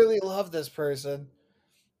 I really love this person,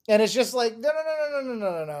 and it's just like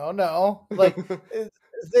no. Like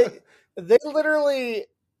they literally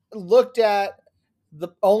looked at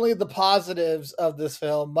only the positives of this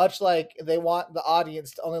film, much like they want the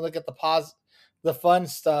audience to only look at the fun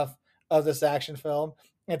stuff of this action film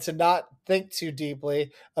and to not think too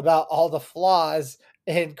deeply about all the flaws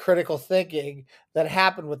and critical thinking that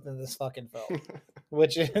happen within this fucking film.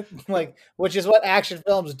 which is what action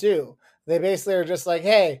films do. They basically are just like,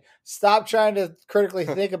 hey, stop trying to critically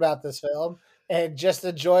think about this film and just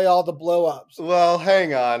enjoy all the blow ups. Well,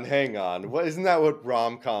 hang on. Isn't that what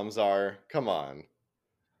rom-coms are? Come on.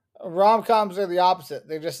 Rom-coms are the opposite.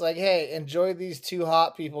 They're just like, hey, enjoy these two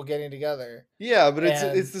hot people getting together. Yeah, but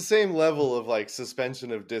it's the same level of like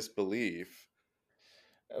suspension of disbelief.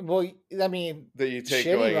 Well, I mean, that you take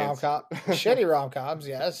shitty rom-coms,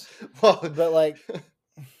 yes. Well, but like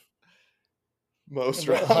most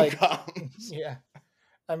rom-coms. Like, yeah.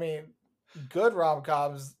 I mean, good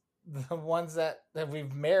rom-coms, the ones that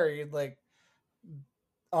we've married, like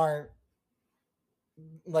aren't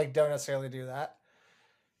like don't necessarily do that.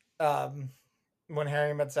 When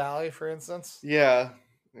Harry Met Sally, for instance. Yeah.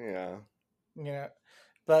 You know,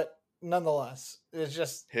 but nonetheless, it's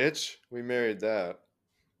just Hitch. We married that.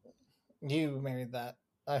 You married that.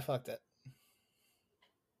 I fucked it.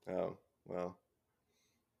 Oh well.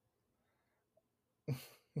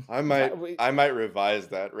 I might revise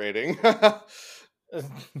that rating. I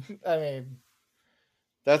mean,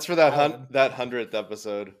 that's for that 100th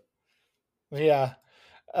episode. Yeah.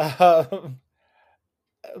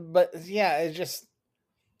 But yeah, it just.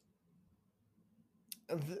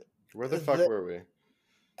 Where the fuck were we?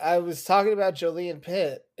 I was talking about Jolie and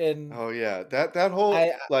Pitt, and oh yeah, that whole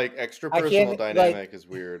like extra personal dynamic is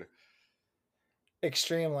weird.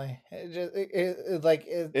 Extremely,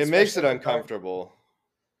 it makes it uncomfortable.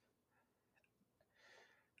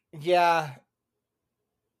 Yeah,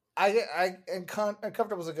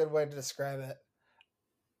 uncomfortable is a good way to describe it.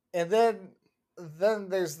 And then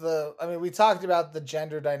there's we talked about the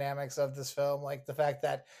gender dynamics of this film, like the fact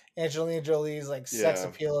that Angelina Jolie's like sex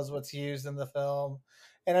appeal is what's used in the film.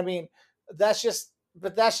 And I mean, that's just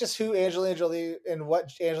who Angelina Jolie and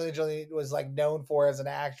what Angelina Jolie was like known for as an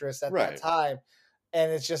actress at that time.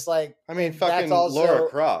 And it's just like, I mean, fucking also, Lara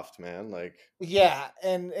Croft, man. Like, yeah.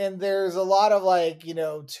 And there's a lot of like,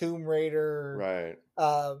 Tomb Raider, right.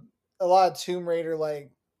 A lot of Tomb Raider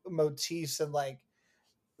like motifs and like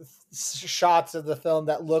shots of the film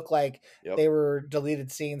that look like Yep. they were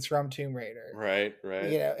deleted scenes from Tomb Raider, Right.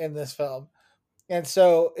 Right. in this film. And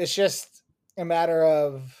so it's just a matter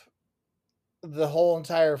of the whole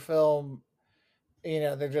entire film,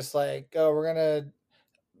 they're just like, oh, we're gonna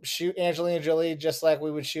shoot Angelina Jolie just like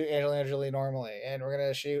we would shoot Angelina Jolie normally, and we're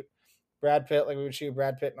gonna shoot Brad Pitt like we would shoot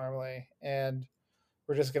Brad Pitt normally, and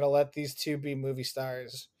we're just gonna let these two be movie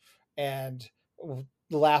stars and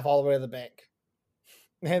laugh all the way to the bank.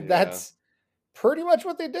 And Yeah. that's pretty much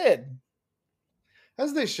what they did.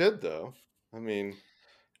 As they should, though. I mean,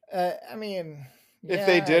 I mean, if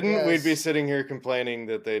they yeah, I didn't, we'd be guess. sitting here complaining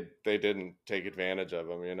that they didn't take advantage of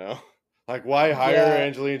them. Like, why hire Yeah,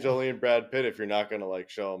 Angelina Jolie and Brad Pitt if you're not going to like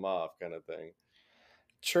show them off, kind of thing.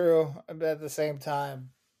 true. But at the same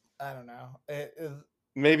time, I don't know.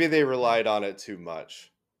 Maybe they relied on it too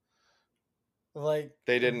much. Like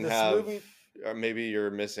They didn't this have, movie. or maybe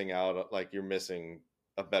you're missing out, like you're missing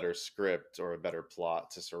a better script or a better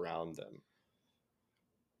plot to surround them.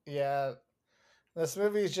 Yeah, this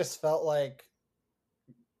movie just felt like,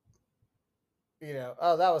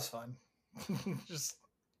 oh, that was fun. Just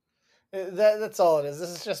that's all it is. This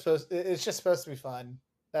is just supposed. It's just supposed to be fun.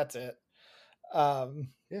 That's it. Um,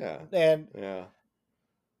 Yeah. and Yeah.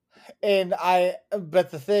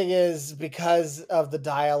 but the thing is, because of the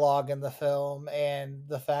dialogue in the film and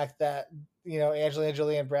the fact that Angelina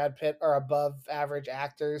Jolie and Brad Pitt are above average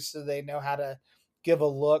actors, so they know how to give a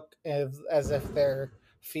look as if they're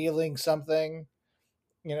feeling something.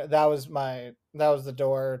 That was the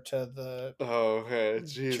door to the Oh, okay.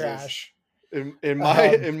 Jesus. trash. In my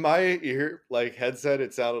Um, in my ear, like headset,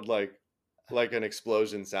 it sounded like an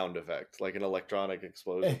explosion sound effect, like an electronic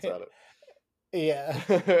explosion sound. yeah.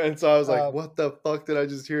 And so I was like, Um, "What the fuck did I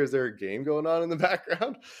just hear? Is there a game going on in the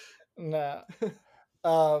background?" no.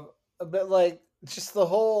 But like just the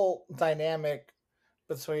whole dynamic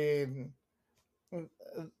between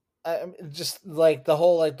just like the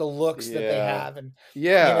whole like the looks that they Yeah. have, and you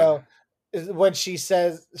Yeah. know when she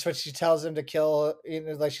tells him to kill,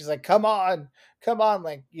 like she's like, come on,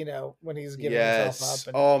 like when he's giving himself Yes. up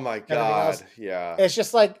and Oh my everything else. god. Yeah. It's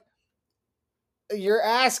just like you're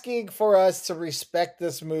asking for us to respect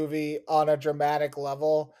this movie on a dramatic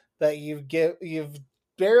level that you've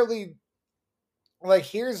barely, like,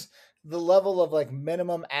 here's the level of like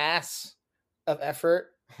minimum ass of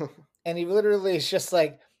effort, and he literally is just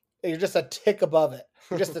like, you're just a tick above it.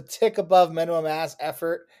 You're just a tick above minimum ass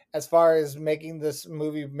effort as far as making this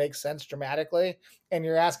movie make sense dramatically, and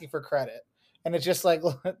you're asking for credit. And it's just like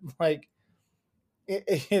like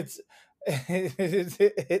it's it's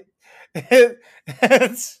it,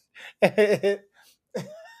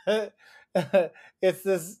 it's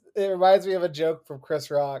this. It reminds me of a joke from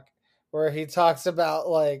Chris Rock where he talks about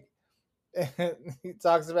like he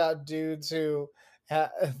talks about dudes who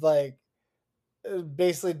like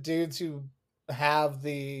basically dudes who have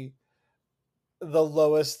the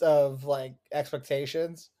lowest of like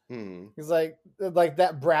expectations. Hmm. He's like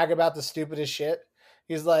that brag about the stupidest shit.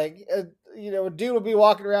 He's like, a dude would be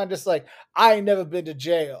walking around just like, I ain't never been to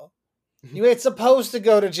jail. You ain't supposed to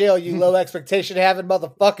go to jail, you low expectation having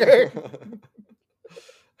motherfucker.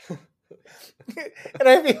 And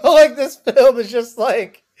I feel like this film is just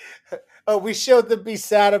like, oh, we showed them be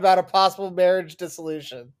sad about a possible marriage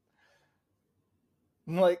dissolution.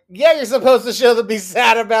 I'm like, yeah, you're supposed to show them be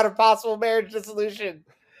sad about a possible marriage dissolution,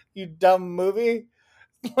 you dumb movie.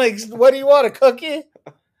 Like, what do you want, a cookie?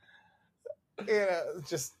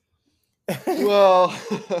 Just Well,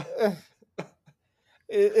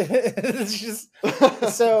 it's just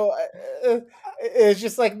so it's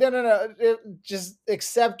just like, no, just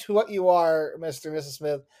accept what you are, Mr. and Mrs.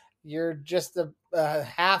 Smith. You're just a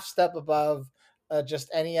half step above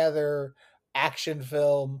just any other action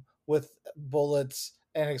film with bullets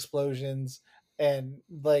and explosions and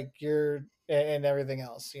like and everything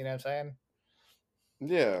else, you know what I'm saying?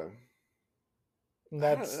 yeah. And I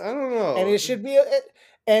don't, that's I don't and know. it should be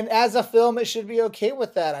and as a film it should be okay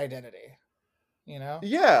with that identity, you know.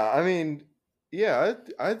 Yeah, I mean, yeah,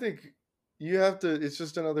 I think you have to. It's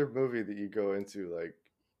just another movie that you go into. Like,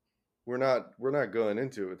 we're not going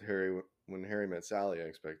into it with Harry when Harry met Sally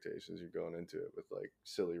expectations. You're going into it with like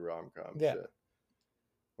silly rom com Yeah. shit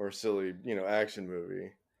or silly, action movie.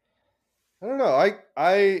 I don't know.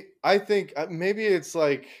 I think maybe it's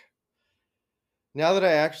like now that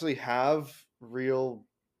I actually have real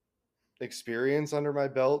experience under my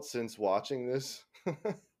belt since watching this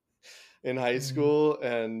in high Mhm. school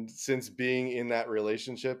and since being in that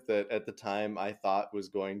relationship that at the time I thought was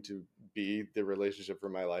going to be the relationship for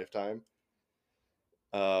my lifetime.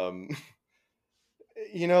 Um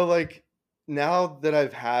like now that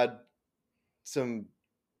I've had some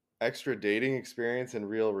extra dating experience and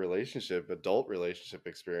real adult relationship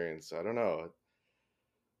experience. I don't know.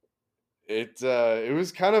 It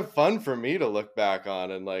was kind of fun for me to look back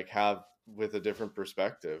on and like have with a different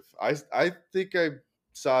perspective. I think I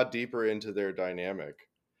saw deeper into their dynamic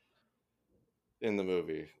in the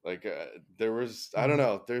movie. Like there was, I don't Mhm.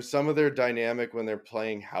 know, there's some of their dynamic when they're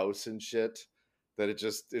playing house and shit that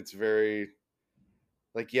it's very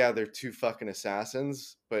like, yeah, they're two fucking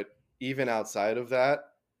assassins, but even outside of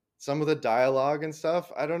that, some of the dialogue and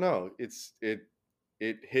stuff, I don't know, it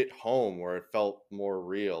hit home where it felt more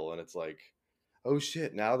real, and it's like, oh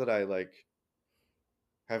shit, now that I like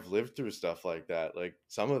have lived through stuff like that, like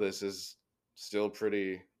some of this is still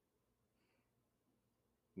pretty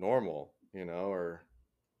normal, or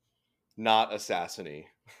not assassiny.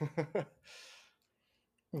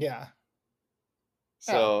 Yeah. Oh,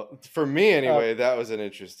 So for me uh, anyway, that was an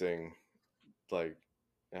interesting, like,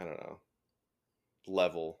 I don't know,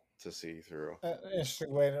 level to see through.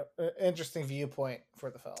 interesting viewpoint for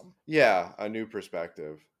the film. Yeah, a new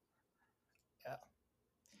perspective. Yeah.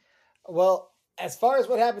 Well, as far as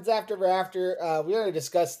what happens after, we already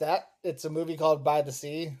discussed that. It's a movie called By the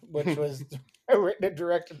Sea, which was written and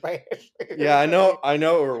directed by Yeah, I Ashley. know. I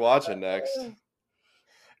know what we're watching next.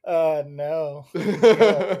 No, no,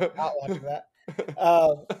 we're not watching that.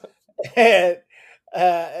 Um, and,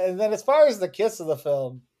 and then as far as the kiss of the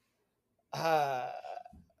film, uh,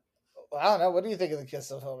 I don't know. What do you think of the kiss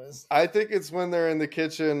of the film is? I think it's when they're in the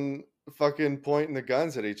kitchen, fucking pointing the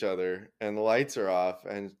guns at each other, and the lights are off,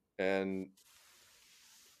 and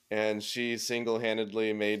she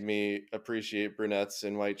single-handedly made me appreciate brunettes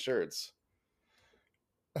in white shirts.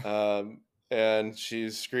 And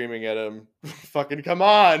she's screaming at him, "Fucking come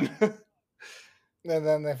on!" And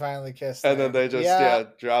then they finally kiss And then there. they just Yeah,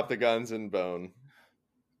 drop the guns and bone.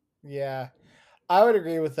 yeah, I would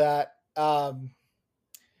agree with that.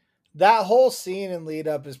 That whole scene and lead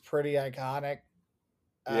up is pretty iconic.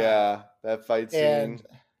 Uh, Yeah, that fight and scene.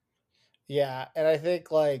 yeah, and I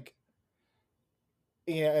think like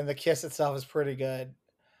and the kiss itself is pretty good.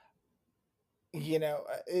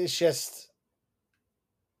 It's just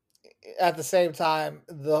at the same time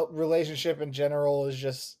the relationship in general is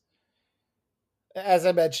just, as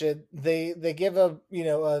I mentioned, they give an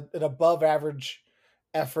above average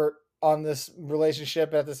effort on this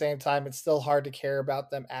relationship. At the same time, it's still hard to care about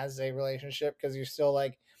them as a relationship because you're still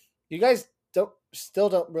like, you guys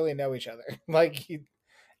don't really know each other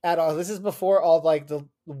at all. This is before all like the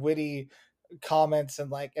witty comments and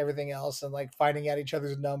like everything else and like finding out each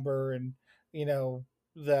other's number and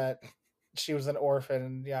that she was an orphan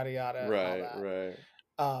and yada yada and all Right, that.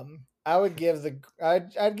 right. I would give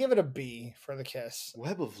I'd give it a B for the kiss.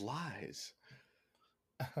 Web of Lies.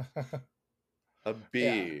 A Yeah.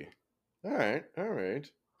 B. All right, all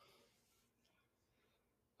right.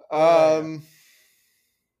 What about you?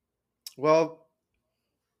 Well,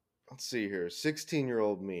 let's see here.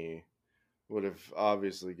 16-year-old me would have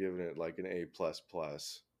obviously given it like an A plus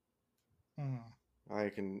plus. Mm, I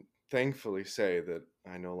can thankfully say that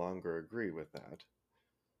I no longer agree with that.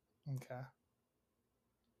 okay.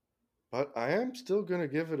 But I am still gonna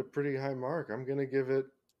give it a pretty high mark. I'm gonna give it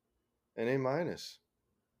an A minus.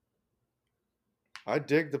 I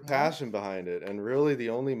dig the All right. passion behind it, and really the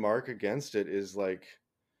only mark against it is like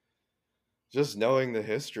just knowing the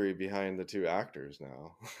history behind the two actors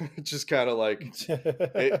now. It just kind of like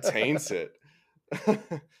it taints it.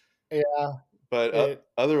 Yeah. But It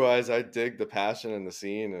otherwise, I dig the passion in the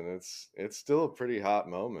scene, and it's still a pretty hot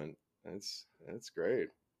moment. It's great.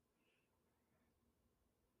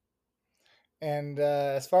 and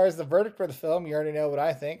as far as the verdict for the film, you already know what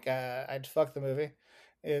I think. I'd fuck the movie.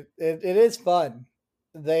 It is fun.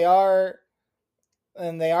 They are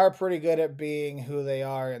they are pretty good at being who they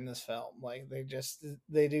are in this film. Like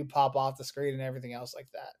they do pop off the screen and everything else like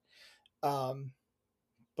that.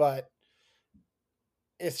 But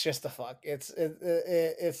it's just a fuck.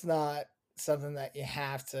 It's not something that you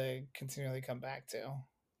have to continually come back to.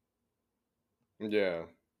 Yeah,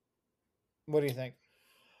 What do you think?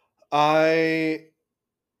 I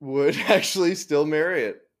would actually still marry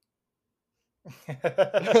it.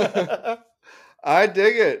 I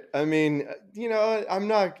dig it. I mean, I'm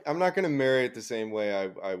not gonna marry it the same way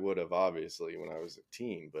I would have obviously when I was a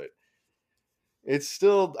teen, but it's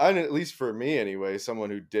still, at least for me anyway, someone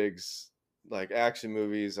who digs like action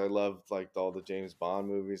movies. I love like all the James Bond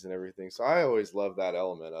movies and everything, so I always love that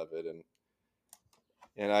element of it,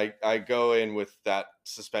 and I go in with that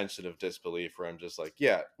suspension of disbelief where I'm just like,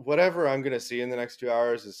 yeah, whatever I'm gonna see in the next 2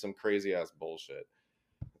 hours is some crazy ass bullshit.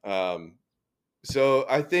 Um, so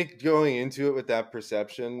I think going into it with that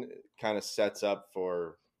perception kind of sets up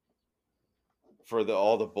for for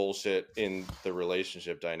all the bullshit in the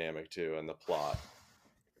relationship dynamic too and the plot.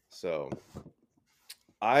 So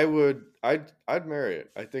I'd marry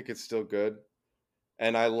it. I think it's still good,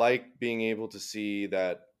 and I like being able to see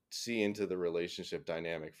into the relationship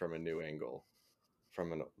dynamic from a new angle,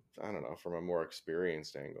 from from a more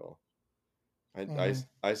experienced angle.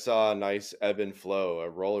 I saw a nice ebb and flow, a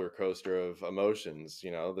roller coaster of emotions,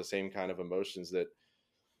 the same kind of emotions that,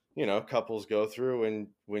 couples go through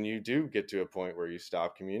when you do get to a point where you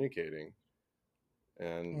stop communicating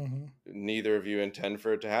and neither of you intend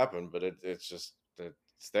for it to happen, but it's just,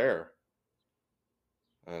 it's there.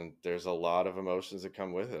 And there's a lot of emotions that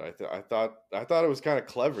come with it. I thought it was kind of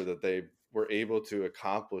clever that they were able to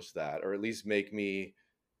accomplish that, or at least make me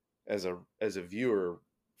as a viewer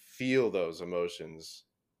feel those emotions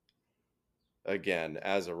again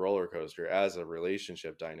as a roller coaster, as a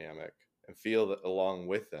relationship dynamic, and feel that along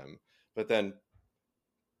with them, but then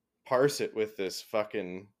parse it with this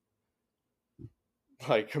fucking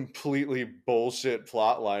like completely bullshit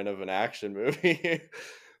plot line of an action movie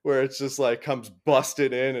where it's just like comes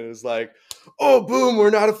busted in and is like, oh boom, we're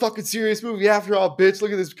not a fucking serious movie after all, bitch.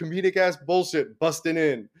 Look at this comedic ass bullshit busting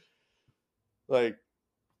in. Like,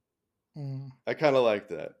 I kind of like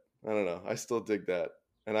that. I don't know. I still dig that,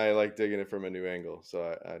 and I like digging it from a new angle.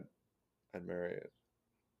 So I'd marry it.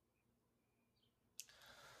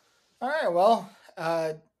 All right. Well,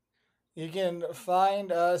 you can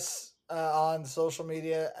find us on social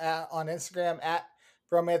media on Instagram at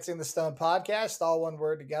Bromancing the Stone Podcast, all one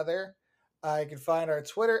word together. You can find our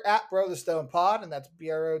Twitter at Bro the Stone Pod, and that's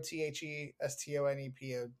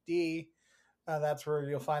BROTHESTONEPOD. That's where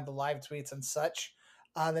you'll find the live tweets and such.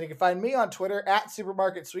 Then you can find me on Twitter at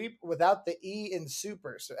Supermarket Sweep without the E in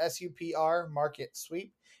super. So SUPR Market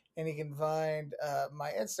Sweep. And you can find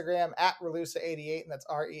my Instagram at Relusa88, and that's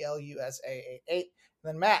RELUSA88. And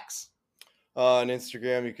then Max. On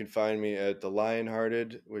Instagram, you can find me at The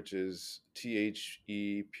Lionhearted, which is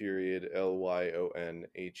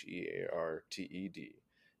THE_LYONHEARTED.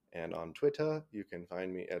 And on Twitter, you can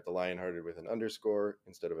find me at The Lionhearted with an underscore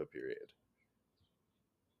instead of a period.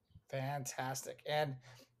 Fantastic. And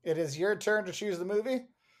it is your turn to choose the movie.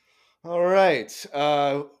 All right.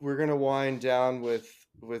 We're going to wind down with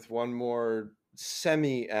one more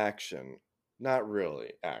semi-action. Not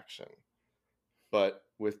really action. But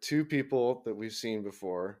with two people that we've seen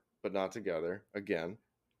before, but not together. Again.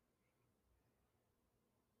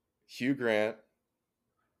 Hugh Grant.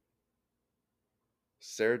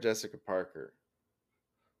 Sarah Jessica Parker.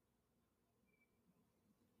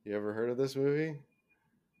 You ever heard of this movie?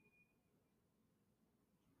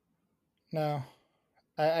 No.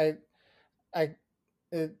 I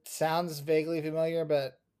it sounds vaguely familiar,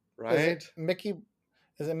 but right? Is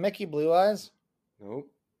it Mickey Blue Eyes?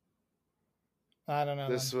 Nope. I don't know.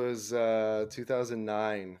 This was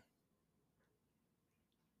 2009.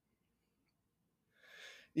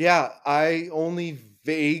 Yeah, I only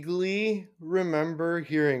vaguely remember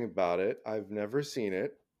hearing about it. I've never seen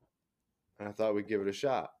it. And I thought we'd give it a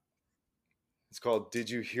shot. It's called Did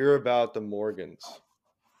You Hear About the Morgans?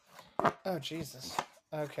 Oh, Jesus.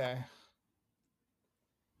 Okay.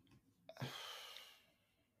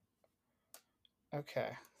 Okay.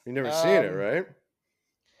 You've never seen it, right?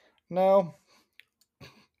 No.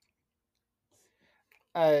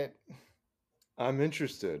 I'm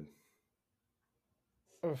interested.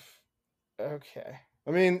 Oof. Okay.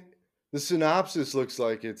 I mean, the synopsis looks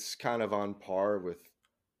like it's kind of on par with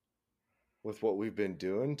what we've been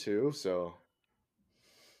doing too, so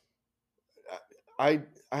I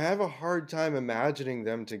have a hard time imagining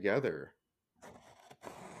them together.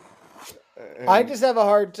 I just have a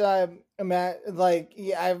hard time I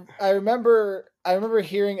remember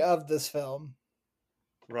hearing of this film.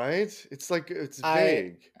 Right? It's like it's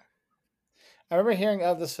vague. I remember hearing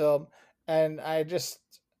of this film, and then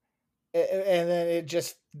it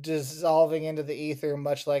just dissolving into the ether,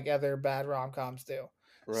 much like other bad rom-coms do.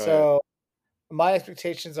 Right. So my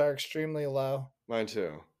expectations are extremely low. Mine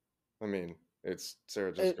too. I mean, it's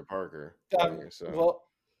Sarah Jessica Parker. So. Well,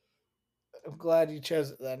 I'm glad you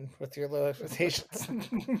chose it then with your low expectations.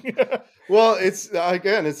 Well, it's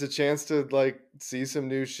a chance to like see some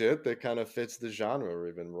new shit that kind of fits the genre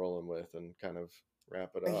we've been rolling with and kind of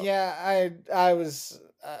wrap it up. Yeah,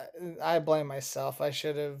 I blame myself. I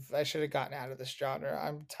should have gotten out of this genre.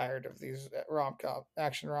 I'm tired of these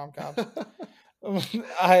action rom-coms.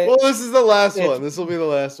 Well, this is the last one. This will be the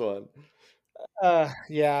last one.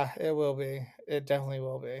 Yeah, it will be. It definitely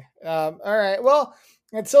will be. All right. Well,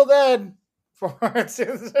 until then.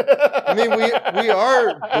 I mean, we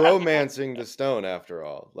are romancing the stone after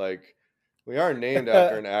all. Like, we are named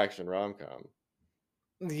after an action rom-com.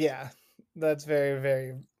 Yeah, That's very,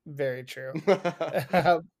 very, very true.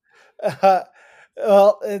 Um, uh,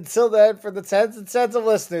 well, until then, for the tens and tens of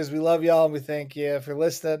listeners, we love y'all and we thank you for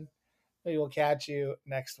listening. We will catch you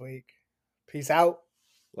next week. Peace out.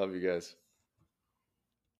 Love you guys.